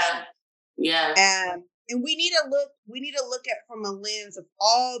even think. And we need to look at from a lens of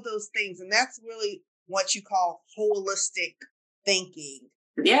all those things, and that's really what you call holistic thinking.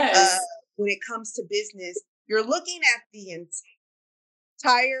 Yes. When it comes to business, you're looking at the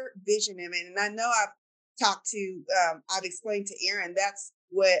entire vision of it. And I know I've explained to Erin, that's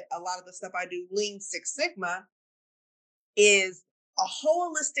what a lot of the stuff I do, Lean Six Sigma, is a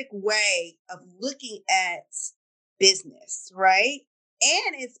holistic way of looking at business, right?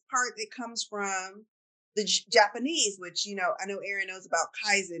 And it's part that comes from the Japanese, which I know Erin knows about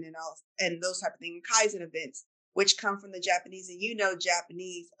Kaizen and those type of things, Kaizen events, which come from the Japanese. And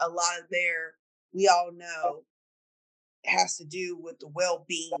Japanese, a lot of we all know, has to do with the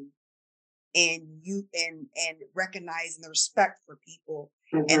well-being and recognizing the respect for people,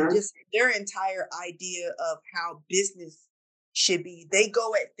 and just their entire idea of how business should be. They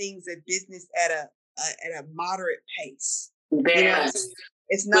go at things at business at a moderate pace.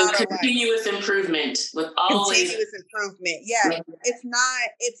 It's not with continuous improvement, with always continuous improvement. Yeah, it's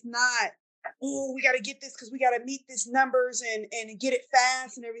not. Oh, we got to get this because we got to meet these numbers and get it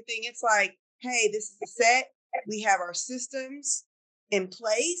fast and everything. It's like, hey, this is the set. We have our systems in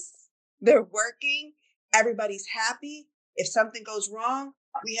place. They're working. Everybody's happy. If something goes wrong,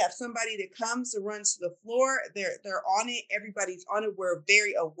 we have somebody that comes and runs to the floor. They're on it. Everybody's on it. We're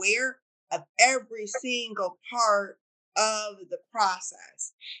very aware of every single part of the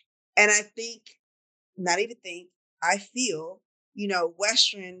process. And I feel,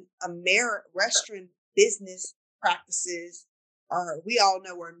 Western business practices we all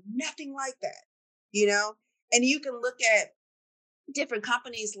know, are nothing like that, and you can look at different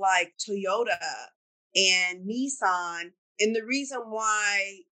companies like Toyota and Nissan, and the reason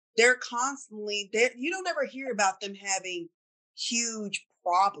why they're constantly there, you don't ever hear about them having huge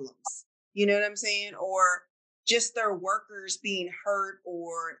problems. You know what I'm saying? Or just their workers being hurt,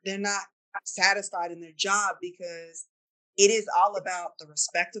 or they're not satisfied in their job, because it is all about the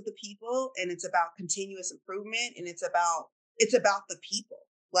respect of the people, and it's about continuous improvement, and it's about the people.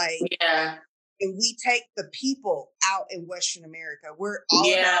 Like, and we take the people out in Western America. We're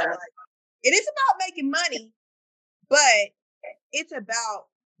all about, like, it is about making money, but it's about,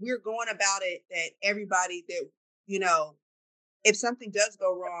 we're going about it that everybody that, if something does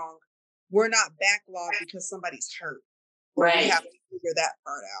go wrong, we're not backlogged because somebody's hurt. Or we have to figure that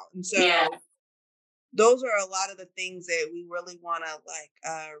part out. And so those are a lot of the things that we really want to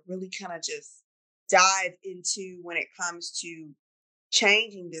really kind of just dive into when it comes to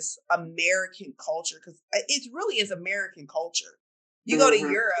changing this American culture, because it really is American culture. You go to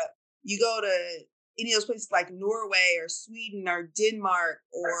Europe, you go to any of those places like Norway or Sweden or Denmark,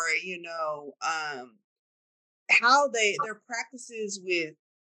 or how their practices with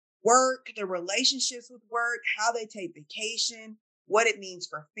work, their relationships with work, how they take vacation, what it means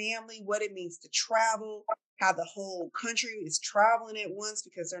for family, what it means to travel, how the whole country is traveling at once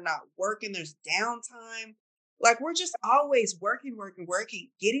because they're not working, there's downtime. Like we're just always working,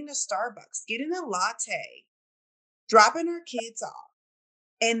 getting a Starbucks, getting a latte, dropping our kids off,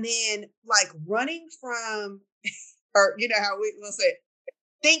 and then like running from, or you know how we will say,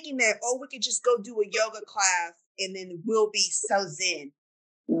 thinking that, oh, we could just go do a yoga class and then we'll be so zen.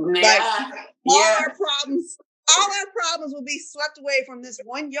 Like all our problems will be swept away from this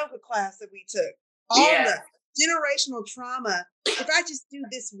one yoga class that we took. All the generational trauma. If I just do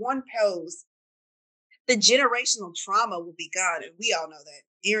this one pose, the generational trauma will be gone. And we all know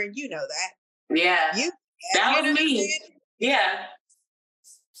that. Erin, you know that. Yeah. That was me. Yeah.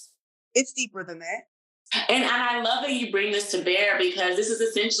 It's deeper than that. And I love that you bring this to bear, because this is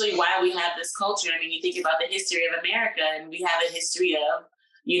essentially why we have this culture. I mean, you think about the history of America, and we have a history of,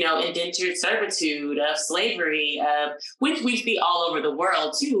 indentured servitude, of slavery, which we see all over the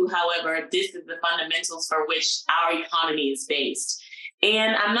world too. However, this is the fundamentals for which our economy is based.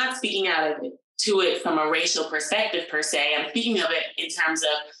 And I'm not speaking to it from a racial perspective per se. I'm speaking of it in terms of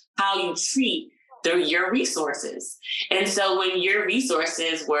how you treat your resources. And so when your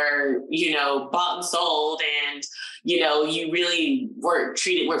resources were, bought and sold, and, you really were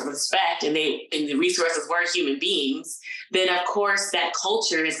treated with respect, and the resources were human beings, then of course that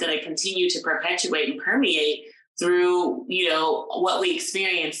culture is going to continue to perpetuate and permeate through, what we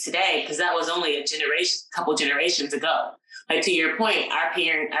experience today, because that was only a couple generations ago. Like to your point, our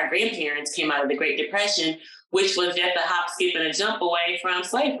grandparents came out of the Great Depression, which was just a hop, skip, and a jump away from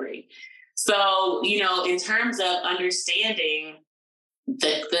slavery. So, in terms of understanding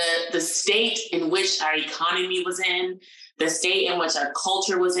the state in which our economy was in, the state in which our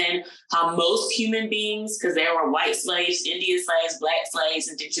culture was in, how most human beings, because there were white slaves, Indian slaves, black slaves,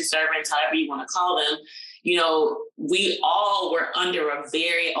 indentured servants, however you want to call them, we all were under a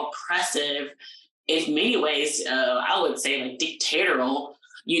very oppressive, in many ways, I would say like dictatorial,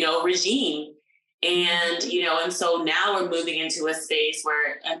 regime. And, and so now we're moving into a space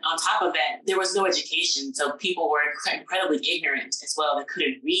where, on top of that, there was no education. So people were incredibly ignorant as well. They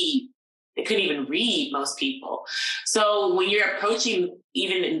couldn't read. They couldn't even read, most people. So when you're approaching,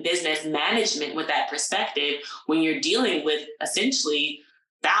 even in business management with that perspective, when you're dealing with essentially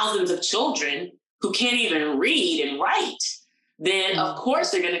thousands of children who can't even read and write, then of course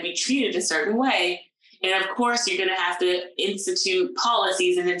they're going to be treated a certain way. And of course, you're going to have to institute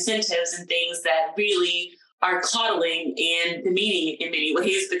policies and incentives and things that really are coddling and demeaning in many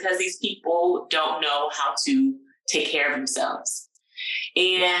ways, because these people don't know how to take care of themselves.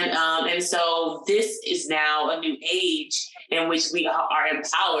 And so this is now a new age in which we are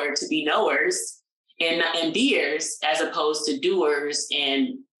empowered to be knowers and beers, as opposed to doers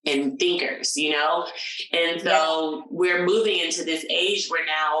and thinkers, And so we're moving into this age where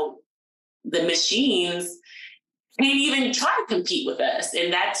now the machines can't even try to compete with us.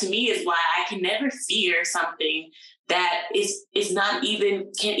 And that to me is why I can never fear something that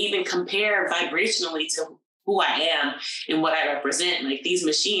can't even compare vibrationally to who I am and what I represent. Like, these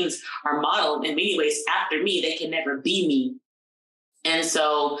machines are modeled in many ways after me. They can never be me. And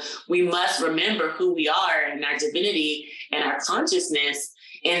so we must remember who we are and our divinity and our consciousness,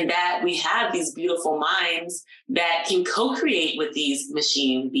 and that we have these beautiful minds that can co-create with these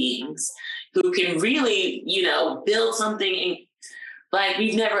machine beings who can really, build something like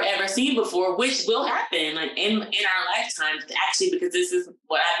we've never ever seen before, which will happen like in our lifetimes, actually, because this is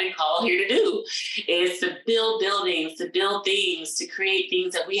what I've been called here to do, is to build buildings, to build things, to create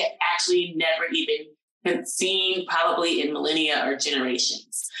things that we had actually never even seen, probably in millennia or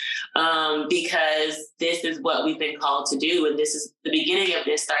generations. Because this is what we've been called to do. And this is the beginning of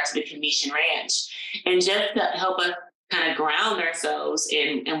this starts with Commission Ranch. And just to help us kind of ground ourselves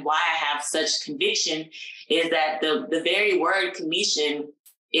in why I have such conviction is that the very word commission,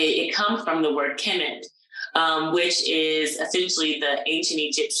 it comes from the word kemet, which is essentially the ancient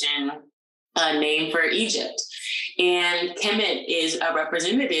Egyptian name for Egypt. And Kemet is a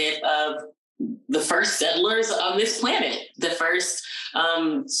representative of the first settlers of this planet, the first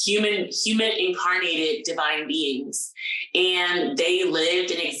human incarnated divine beings. And they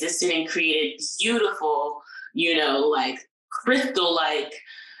lived and existed and created beautiful, like crystal-like,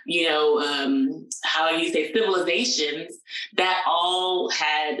 how you say, civilizations that all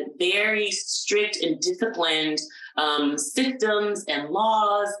had very strict and disciplined systems and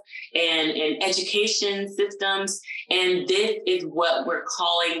laws and education systems. And this is what we're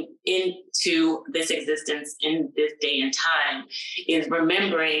calling into this existence in this day and time, is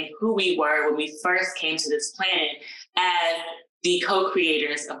remembering who we were when we first came to this planet as the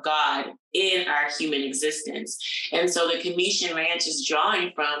co-creators of God in our human existence. And so the Commission Ranch is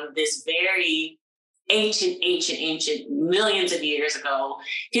drawing from this very ancient, millions of years ago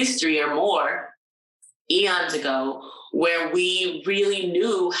history or more. eons ago, where we really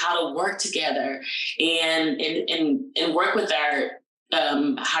knew how to work together and work with our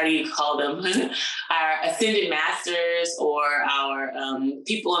how do you call them? Our ascended masters, or our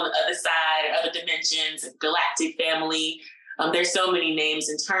people on the other side, other dimensions, galactic family. There's so many names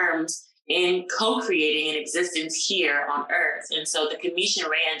and terms in co-creating an existence here on Earth. And so the Commission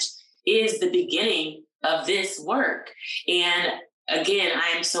Ranch is the beginning of this work. And again,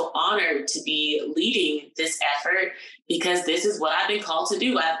 I am so honored to be leading this effort, because this is what I've been called to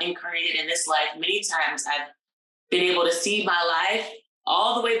do. I've incarnated in this life many times. I've been able to see my life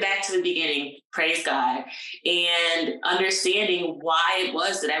all the way back to the beginning, praise God, and understanding why it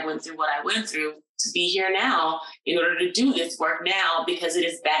was that I went through what I went through to be here now in order to do this work now, because it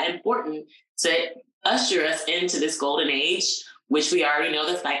is that important to usher us into this golden age, which we already know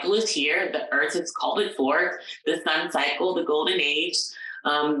the cycle is here. The earth has called it forth, the sun cycle, the golden age.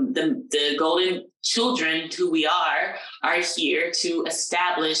 The golden children who we are here to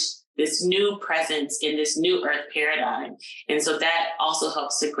establish this new presence in this new earth paradigm. And so that also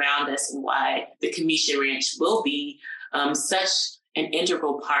helps to ground us in why the Commission Ranch will be such an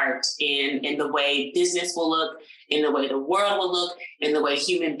integral part in the way business will look, in the way the world will look, in the way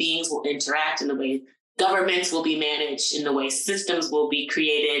human beings will interact, in the way governments will be managed, in the way systems will be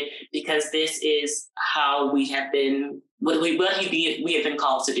created, because this is how we have been, we have been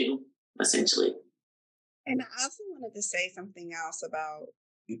called to do, essentially. And I also wanted to say something else about,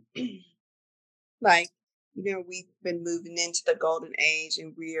 like, we've been moving into the golden age,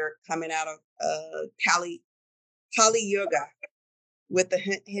 and we are coming out of Kali Yoga, with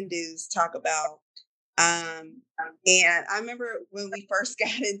the Hindus talk about. And I remember when we first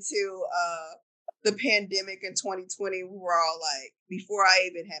got into the pandemic in 2020, we were all like, before I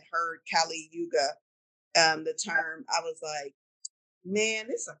even had heard Kali Yuga, the term, I was like, man,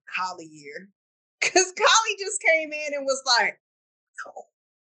 this is a Kali year. Because Kali just came in and was like,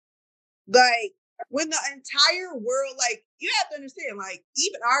 when the entire world, like, you have to understand, like,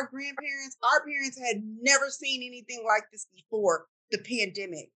 even our parents had never seen anything like this before the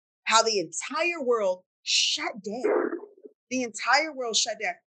pandemic, how the entire world shut down. The entire world shut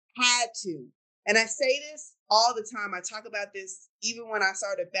down, had to. And I say this all the time. I talk about this even when I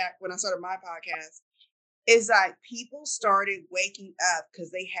started my podcast, is like people started waking up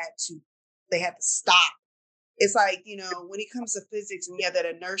because they had to stop. It's like, when it comes to physics and you have that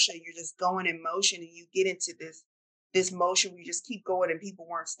inertia, you're just going in motion, and you get into this motion where you just keep going and people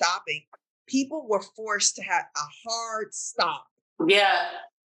weren't stopping. People were forced to have a hard stop. Yeah.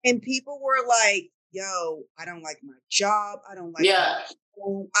 And people were like, yo, I don't like my job. I don't like my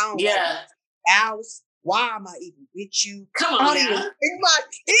home. I don't like my house. Why am I even with you? Come on, I don't even like my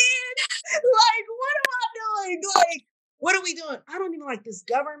kids. Like, what am I doing? Like, what are we doing? I don't even like this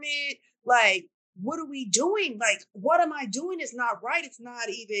government. Like, what are we doing? Like, what am I doing? It's not right. It's not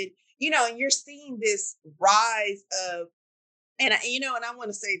even, and you're seeing this rise of, and I want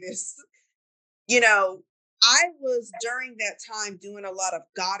to say this, I was during that time doing a lot of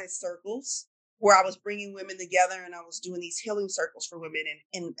goddess circles where I was bringing women together, and I was doing these healing circles for women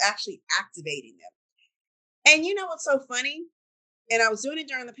and actually activating them. And what's so funny? And I was doing it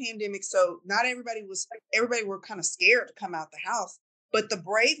during the pandemic. So not everybody were kind of scared to come out the house. But the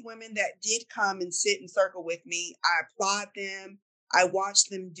brave women that did come and sit and circle with me, I applaud them. I watch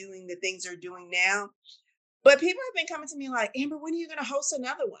them doing the things they're doing now. But people have been coming to me like, Amber, when are you going to host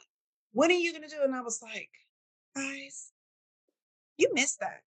another one? When are you going to do it? And I was like, guys, you missed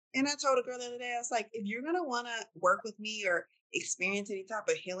that. And I told a girl the other day, I was like, if you're going to want to work with me or experience any type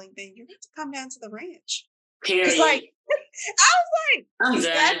of healing thing, you're going to come down to the ranch. Period. It's like, I was like, I'm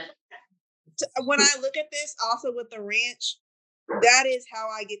done. When I look at this also with the ranch, that is how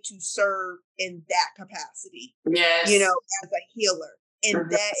I get to serve in that capacity. Yes. As a healer. And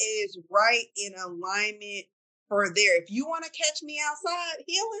that is right in alignment for there. If you want to catch me outside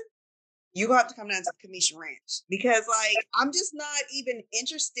healing, you have to come down to the Commission Ranch, because like, I'm just not even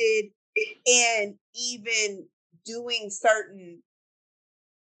interested in even doing certain,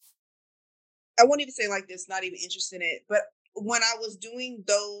 I won't even say like this, not even interested in it. But when I was doing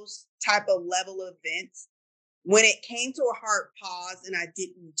those type of level events, when it came to a hard pause and I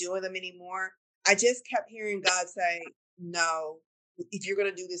didn't do them anymore, I just kept hearing God say, no, if you're going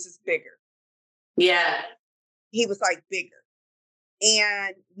to do this, it's bigger. Yeah. He was like, bigger.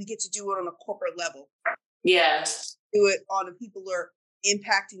 And we get to do it on a corporate level. Yeah. Do it on the people who are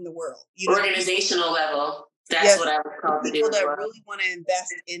impacting the world. Organizational level. That's what I would call the people that really want to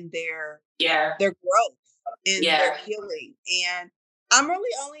invest in their growth, in their healing. And I'm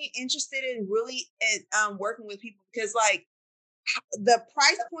really only interested in working with people because, like, the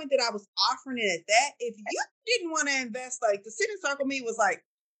price point that I was offering it at that, if you didn't want to invest, like the sitting circle me was like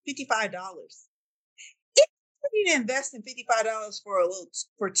 $55. If you need to invest in $55 for a little,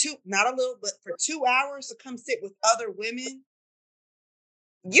 for two, not a little, but for 2 hours to come sit with other women,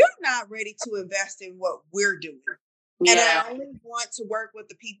 you're not ready to invest in what we're doing. And Yeah. I only want to work with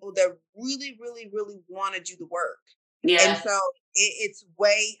the people that really, really, really want to do the work. And Yeah. so it's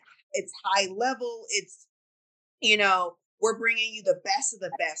high level. It's, we're bringing you the best of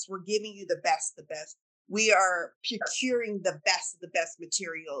the best. We're giving you the best of the best. We are procuring the best of the best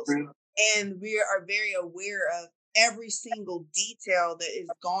materials. And we are very aware of every single detail that is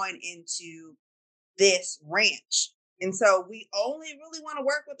going into this ranch. And so we only really want to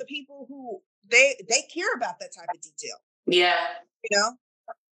work with the people who they care about that type of detail. Yeah.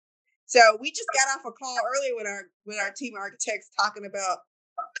 So we just got off a call earlier with our team architects talking about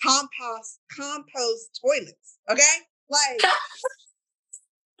compost toilets. Okay.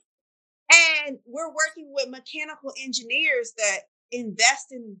 And we're working with mechanical engineers that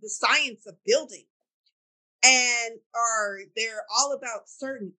invest in the science of building and they're all about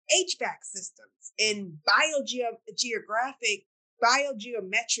certain HVAC systems and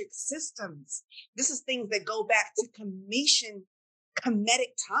biogeometric systems. This is things that go back to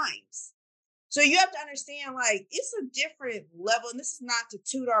Kemetic times. So you have to understand, like, it's a different level, and this is not to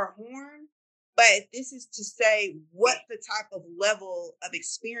toot our horn, but this is to say what the type of level of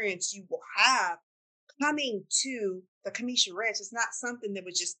experience you will have coming to the Kamisha Ranch. It's not something that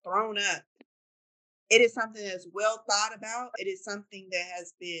was just thrown up. It is something that's well thought about. It is something that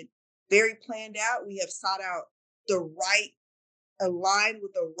has been very planned out. We have sought out aligned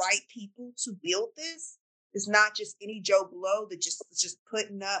with the right people to build this. It's not just any Joe Blow that just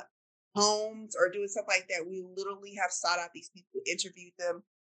putting up homes or doing stuff like that. We literally have sought out these people, interviewed them,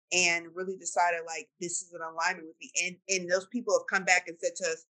 and really decided, like, this is an alignment with me. And those people have come back and said to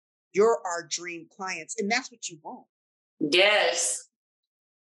us, you're our dream clients. And that's what you want. Yes.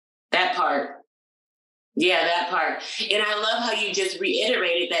 That part. Yeah, that part. And I love how you just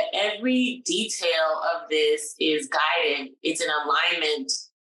reiterated that every detail of this is guided. It's in alignment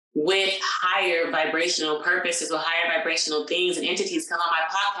with higher vibrational purposes, with higher vibrational things and entities. Come on my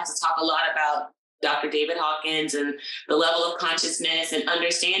podcast to talk a lot about Dr. David Hawkins and the level of consciousness and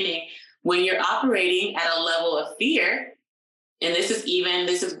understanding when you're operating at a level of fear. And this is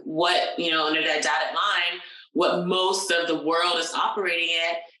what, under that dotted line, what most of the world is operating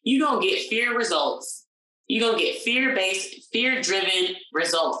at. You're going to get fear results. You're going to get fear-based, fear-driven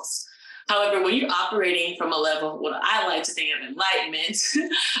results. However, when you're operating from a level, what I like to think of enlightenment,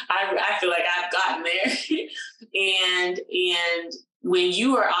 I feel like I've gotten there. and when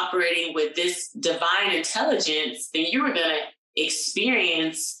you are operating with this divine intelligence, then you are going to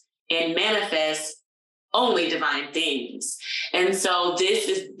experience and manifest only divine things. And so this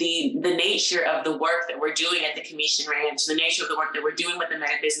is the nature of the work that we're doing at the Kamisha Ranch, the nature of the work that we're doing with the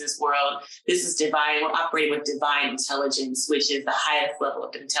MetaBusiness world. This is divine. We're operating with divine intelligence, which is the highest level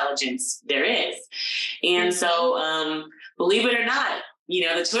of intelligence there is. And so, believe it or not,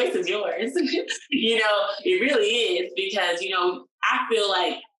 the choice is yours. It really is, because, I feel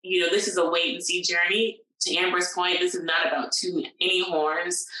like, this is a wait and see journey. To Amber's point, this is not about tooting any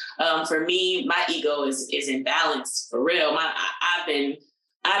horns. For me, my ego is in balance, for real. I've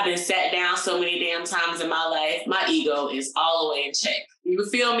been sat down so many damn times in my life. My ego is all the way in check. You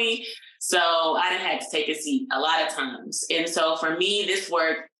feel me? So I done had to take a seat a lot of times. And so for me, this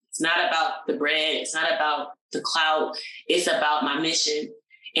work, it's not about the bread. It's not about the clout. It's about my mission.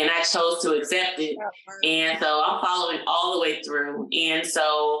 And I chose to accept it. And so I'm following all the way through. And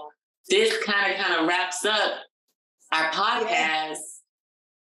so this kind of wraps up our podcast.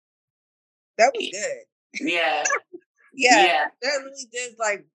 Yeah. That was good. Yeah. yeah. That really does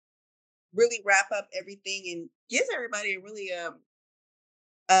really wrap up everything and gives everybody a really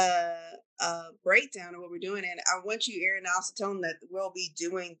breakdown of what we're doing. And I want you, Erin, to also tell them that we'll be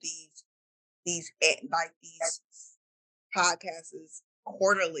doing these podcasts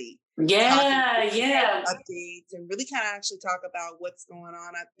quarterly. Yeah. Updates and really kind of actually talk about what's going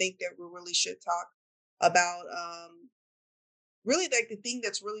on. I think that we really should talk about really the thing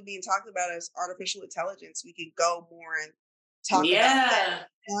that's really being talked about is artificial intelligence. We could go more and talk about that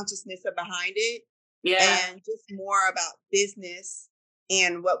consciousness behind it. Yeah. And just more about business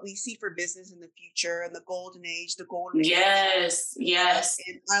and what we see for business in the future and the golden age. Yes.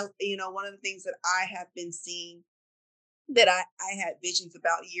 And one of the things that I have been seeing that I had visions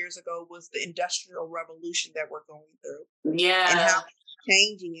about years ago was the industrial revolution that we're going through. Yeah. And how it's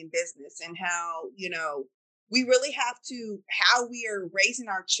changing in business and how, we really have to, how we are raising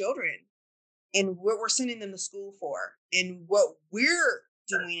our children and what we're sending them to school for, and what we're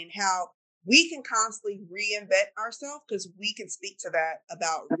doing, and how we can constantly reinvent ourselves, because we can speak to that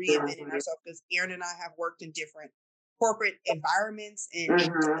about reinventing ourselves, because Erin and I have worked in different corporate environments and in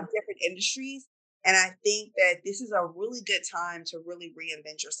different industries. And I think that this is a really good time to really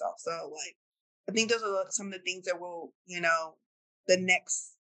reinvent yourself. So like, I think those are some of the things that will, the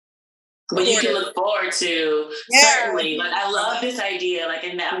next what you can look forward to. Certainly. Like, I love this idea. Like,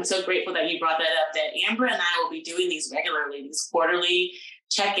 and I'm so grateful that you brought that up, that Amber and I will be doing these regularly, these quarterly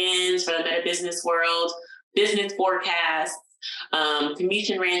check-ins for the MetaBusiness world, business forecasts,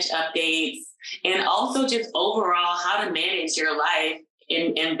 commission ranch updates, and also just overall how to manage your life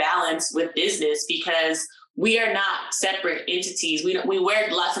in balance with business, because we are not separate entities. We wear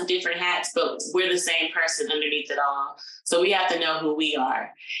lots of different hats, but we're the same person underneath it all. So we have to know who we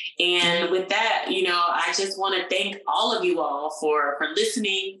are. And with that, I just want to thank all of you all for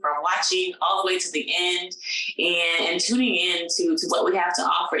listening, for watching all the way to the end, and tuning in to what we have to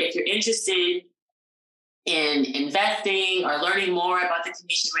offer. If you're interested in investing or learning more about the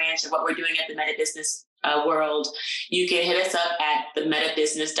Commission Ranch and what we're doing at the MetaBusiness world, you can hit us up at the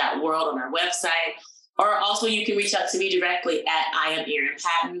metabusiness.world on our website. Or also you can reach out to me directly at I am Erin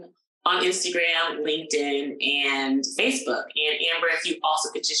Patten on Instagram, LinkedIn, and Facebook. And Amber, if you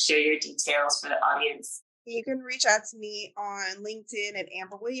also could just share your details for the audience. You can reach out to me on LinkedIn at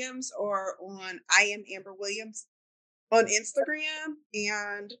Amber Williams, or on I am Amber Williams on Instagram.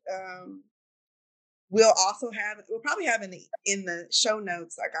 And we'll probably have in the show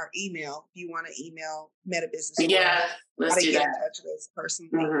notes, like our email, if you want to email MetaBusiness. Yeah, let's do that. Get in touch with us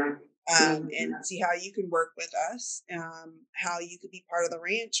personally. And see how you can work with us, how you could be part of the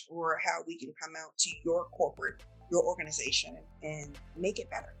ranch, or how we can come out to your organization and make it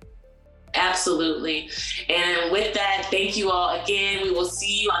better. Absolutely. And with that, thank you all again. We will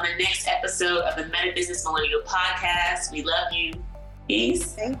see you on the next episode of the MetaBusiness Millennial Podcast. We love you.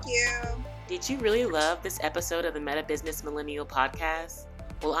 Peace. Thank you. Did you really love this episode of the MetaBusiness Millennial Podcast?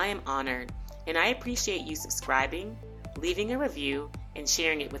 Well, I am honored, and I appreciate you subscribing, leaving a review, and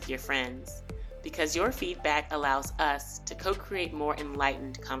sharing it with your friends, because your feedback allows us to co-create more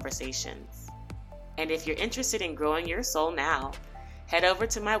enlightened conversations. And if you're interested in growing your soul now, head over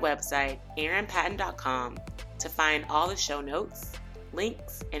to my website, erinpatten.com, to find all the show notes,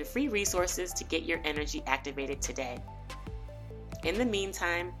 links, and free resources to get your energy activated today. In the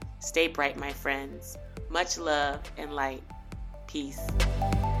meantime, stay bright, my friends. Much love and light. Peace.